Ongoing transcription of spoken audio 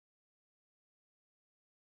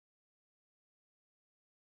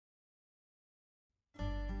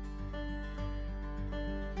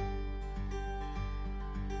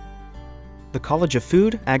The College of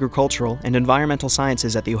Food, Agricultural, and Environmental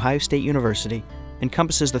Sciences at The Ohio State University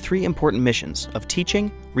encompasses the three important missions of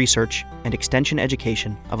teaching, research, and extension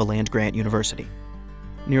education of a land-grant university.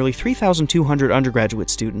 Nearly 3,200 undergraduate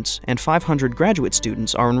students and 500 graduate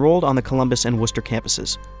students are enrolled on the Columbus and Worcester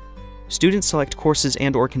campuses. Students select courses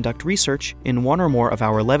and/or conduct research in one or more of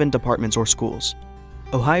our 11 departments or schools.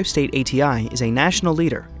 Ohio State ATI is a national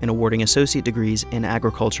leader in awarding associate degrees in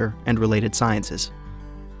agriculture and related sciences.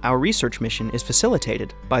 Our research mission is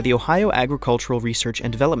facilitated by the Ohio Agricultural Research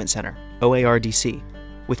and Development Center, OARDC,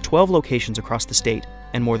 with 12 locations across the state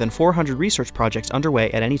and more than 400 research projects underway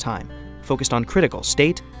at any time, focused on critical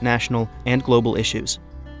state, national, and global issues.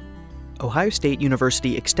 Ohio State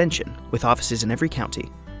University Extension, with offices in every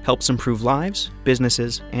county, helps improve lives,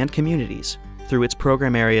 businesses, and communities through its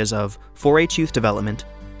program areas of 4-H youth development,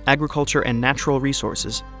 agriculture and natural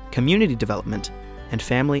resources, community development, and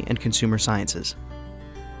family and consumer sciences.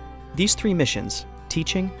 These three missions,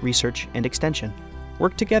 teaching, research, and extension,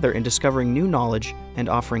 work together in discovering new knowledge and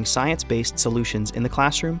offering science-based solutions in the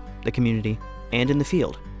classroom, the community, and in the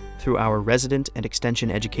field through our resident and extension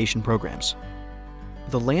education programs.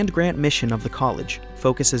 The land-grant mission of the college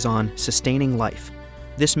focuses on sustaining life.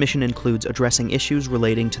 This mission includes addressing issues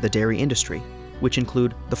relating to the dairy industry, which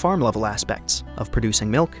include the farm-level aspects of producing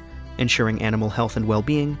milk, ensuring animal health and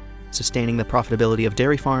well-being, sustaining the profitability of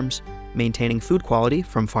dairy farms, maintaining food quality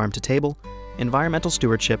from farm to table, environmental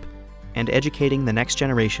stewardship, and educating the next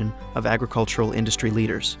generation of agricultural industry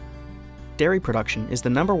leaders. Dairy production is the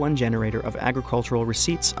 #1 generator of agricultural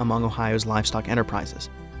receipts among Ohio's livestock enterprises.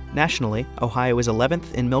 Nationally, Ohio is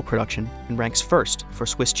 11th in milk production and ranks 1st for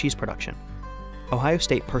Swiss cheese production. Ohio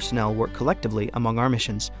State personnel work collectively among our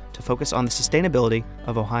missions to focus on the sustainability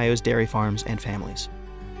of Ohio's dairy farms and families.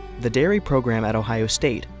 The dairy program at Ohio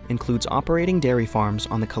State includes operating dairy farms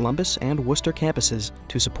on the Columbus and Worcester campuses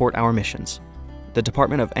to support our missions. The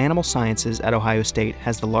Department of Animal Sciences at Ohio State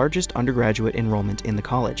has the largest undergraduate enrollment in the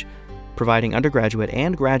college, providing undergraduate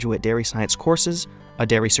and graduate dairy science courses, a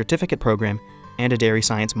dairy certificate program, and a dairy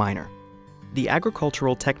science minor. The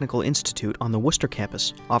Agricultural Technical Institute on the Worcester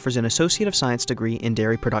campus offers an Associate of Science degree in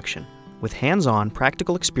dairy production, with hands-on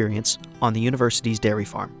practical experience on the university's dairy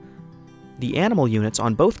farm. The animal units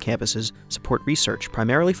on both campuses support research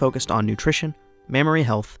primarily focused on nutrition, mammary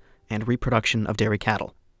health, and reproduction of dairy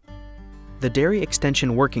cattle. The Dairy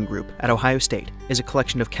Extension Working Group at Ohio State is a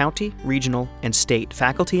collection of county, regional, and state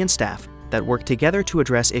faculty and staff that work together to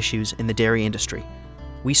address issues in the dairy industry.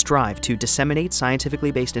 We strive to disseminate scientifically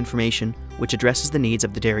based information which addresses the needs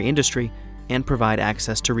of the dairy industry and provide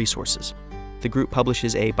access to resources. The group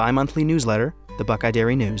publishes a bi-monthly newsletter, the Buckeye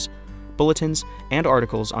Dairy News, bulletins, and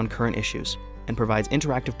articles on current issues, and provides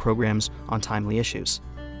interactive programs on timely issues.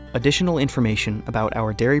 Additional information about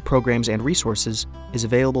our dairy programs and resources is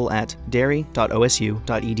available at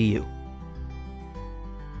dairy.osu.edu.